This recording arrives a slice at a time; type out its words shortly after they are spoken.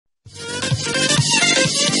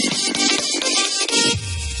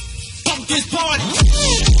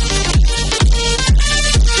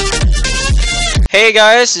Hey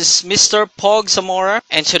guys, this is Mr. Pog Zamora,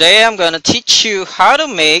 and today I'm gonna teach you how to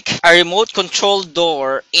make a remote control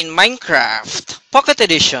door in Minecraft Pocket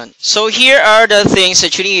Edition. So here are the things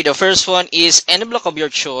that you need. The first one is any block of your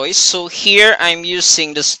choice. So here I'm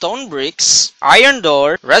using the stone bricks, iron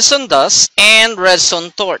door, redstone dust, and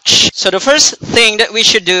redstone torch. So the first thing that we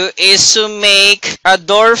should do is to make a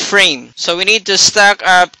door frame. So we need to stack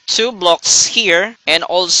up 2 blocks here and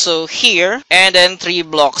also here, and then 3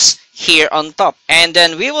 blocks here on top, and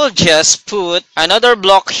then we will just put another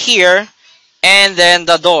block here and then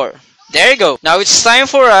the door. There you go. Now it's time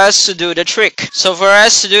for us to do the trick. So for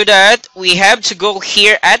us to do that, we have to go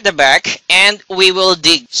here at the back and we will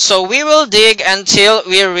dig. So we will dig until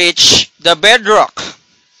we reach the bedrock.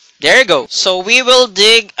 There you go. So we will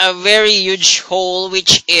dig a very huge hole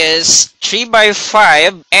which is 3 by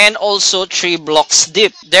 5 and also 3 blocks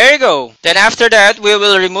deep. There you go. Then after that, we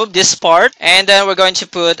will remove this part and then we're going to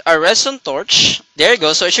put a redstone torch. There you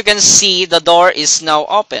go. So as you can see, the door is now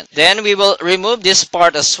open. Then we will remove this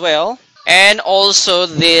part as well and also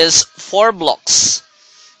these 4 blocks.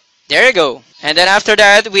 There you go. And then after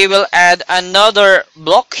that, we will add another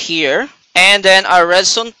block here and then a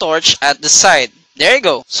redstone torch at the side. There you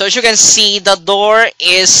go. So as you can see, the door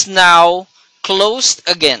is now closed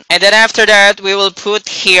again. And then after that, we will put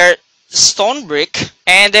here stone brick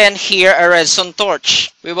and then here a redstone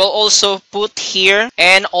torch. We will also put here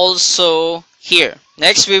and also here.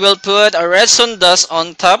 Next, we will put a redstone dust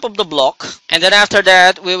on top of the block. And then after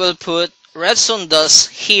that, we will put redstone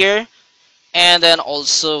dust here and then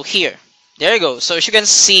also here. There you go. So as you can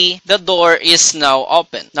see, the door is now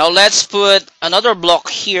open. Now let's put another block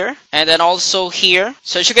here and then also here.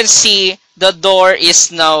 So as you can see, the door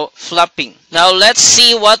is now flapping. Now let's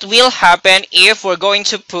see what will happen if we're going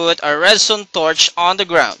to put a redstone torch on the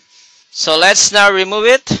ground. So let's now remove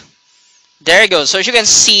it. There you go. So as you can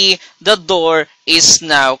see, the door is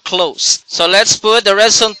now closed. So let's put the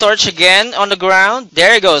redstone torch again on the ground.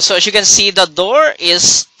 There you go. So as you can see, the door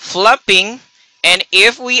is flapping. And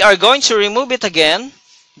if we are going to remove it again,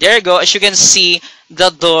 there you go, as you can see, the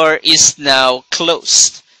door is now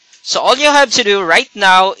closed. So all you have to do right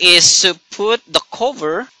now is to put the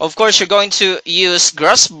cover. Of course, you're going to use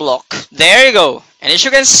grass block. There you go. And as you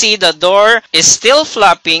can see, the door is still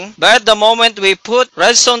flapping, but the moment we put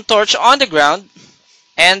redstone torch on the ground,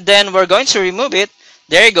 and then we're going to remove it,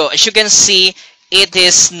 there you go, as you can see, it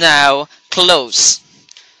is now closed.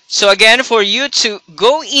 So again, for you to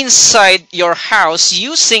go inside your house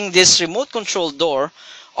using this remote control door,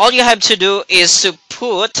 all you have to do is to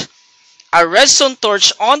put a redstone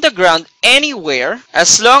torch on the ground anywhere,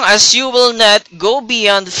 as long as you will not go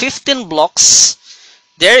beyond 15 blocks.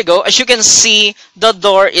 There you go. As you can see, the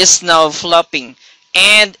door is now flopping,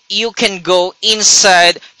 and you can go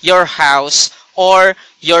inside your house or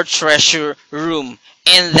your treasure room,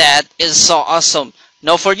 and that is so awesome.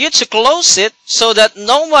 Now for you to close it so that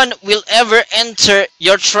no one will ever enter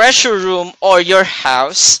your treasure room or your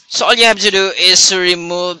house, so all you have to do is to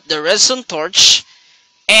remove the redstone torch,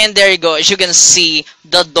 and there you go. As you can see,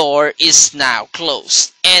 the door is now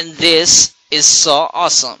closed, and this is so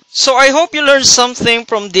awesome. So I hope you learned something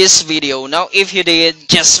from this video. Now if you did,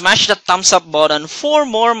 just smash the thumbs up button for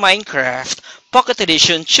more Minecraft Pocket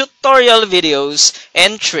Edition tutorial videos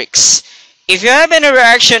and tricks. If you have any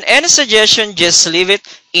reaction, any suggestion, just leave it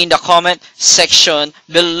in the comment section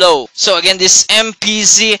below. So again, this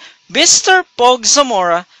MPZ, Mr. Pog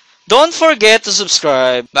Zamora. Don't forget to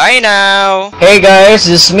subscribe. Bye now. Hey guys,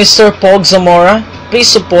 this is Mr. Pog Zamora. Please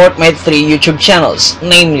support my 3 YouTube channels,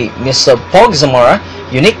 namely Mr. Pog Zamora,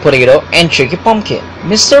 Unique Potato, and Tricky Pumpkin.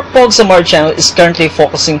 Mr. Pog Zamora channel is currently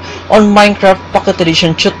focusing on Minecraft Pocket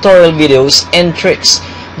Edition tutorial videos and tricks.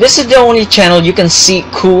 This is the only channel you can see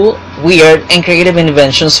cool, weird, and creative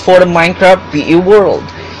inventions for the Minecraft PE world.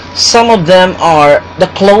 Some of them are the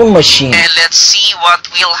clone machine. And let's see what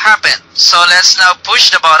will happen. So let's now push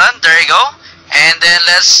the button. There you go. And then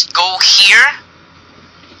let's go here.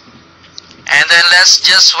 And then let's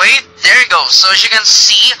just wait. There you go. So as you can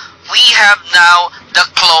see, we have now the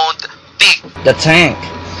cloned pig. The tank.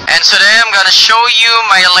 And today I'm gonna show you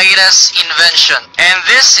my latest invention. And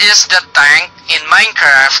this is the tank in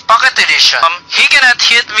Minecraft Pocket Edition. He cannot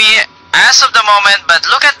hit me as of the moment, but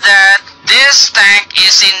look at that. This tank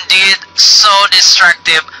is indeed so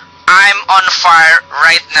destructive. I'm on fire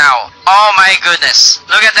right now. Oh my goodness.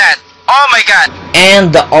 Look at that. Oh my god.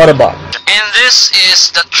 And the Autobot. And this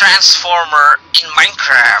is the transformer in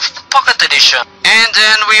Minecraft Pocket Edition. And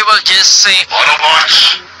then we will just say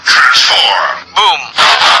Autobots transform. Boom.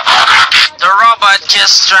 The robot but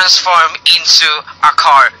just transform into a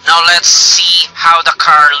car. Now let's see how the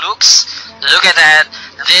car looks. Look at that.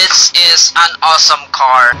 This is an awesome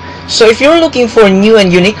car. So if you're looking for new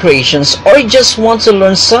and unique creations or just want to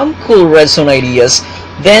learn some cool redstone ideas,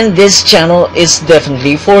 then this channel is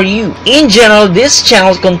definitely for you. In general, this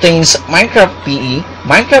channel contains Minecraft PE,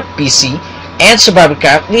 Minecraft PC, and survival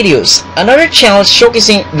craft videos. Another channel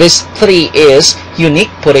showcasing these three is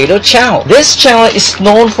Unique Potato Channel. This channel is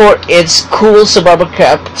known for its cool survival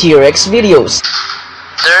craft T-Rex videos.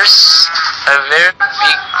 There's a very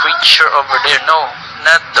big creature over there. No,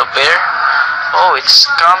 not the bear. Oh, it's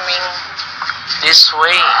coming this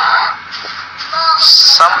way.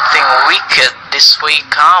 Something wicked this way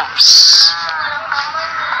comes.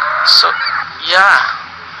 So, yeah.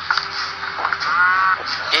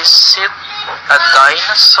 Is it a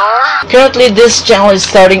dinosaur? Currently, this channel is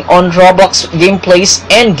starting on Roblox gameplays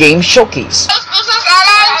and game showcase. This is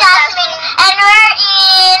Ella and Jasmine, and we're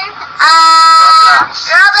in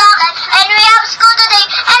Roblox, and we have school today,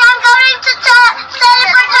 and I'm going to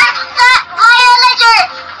teleport to Voyager.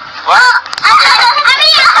 What? I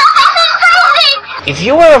mean, crazy. If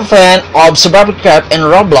you are a fan of survival craft and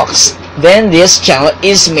Roblox, then this channel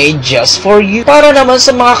is made just for you. Para naman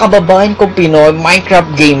sa mga kababayan kong Pinoy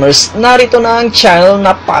Minecraft gamers, narito na ang channel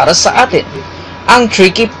na para sa atin, ang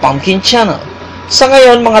Tricky Pumpkin Channel. Sa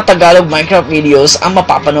ngayon, mga Tagalog Minecraft videos ang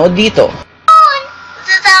mapapanood dito.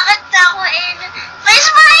 Tatakot ako in. May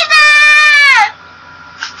spider!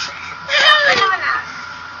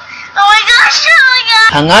 Oh my gosh! Oh my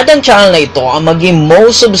gosh! Hangad ang channel na ito ang maging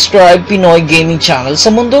most subscribed Pinoy gaming channel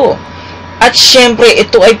sa mundo. At syempre,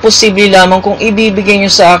 ito ay posible lamang kung ibibigay nyo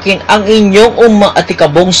sa akin ang inyong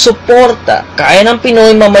umaatikabong suporta. Kaya ng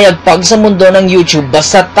Pinoy mamayagpag sa mundo ng YouTube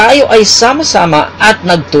basta tayo ay sama-sama at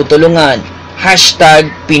nagtutulungan. Hashtag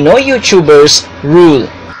Pinoy YouTubers Rule.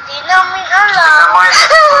 Di namin alam.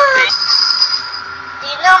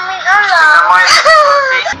 Di namin alam.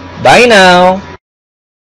 Bye now!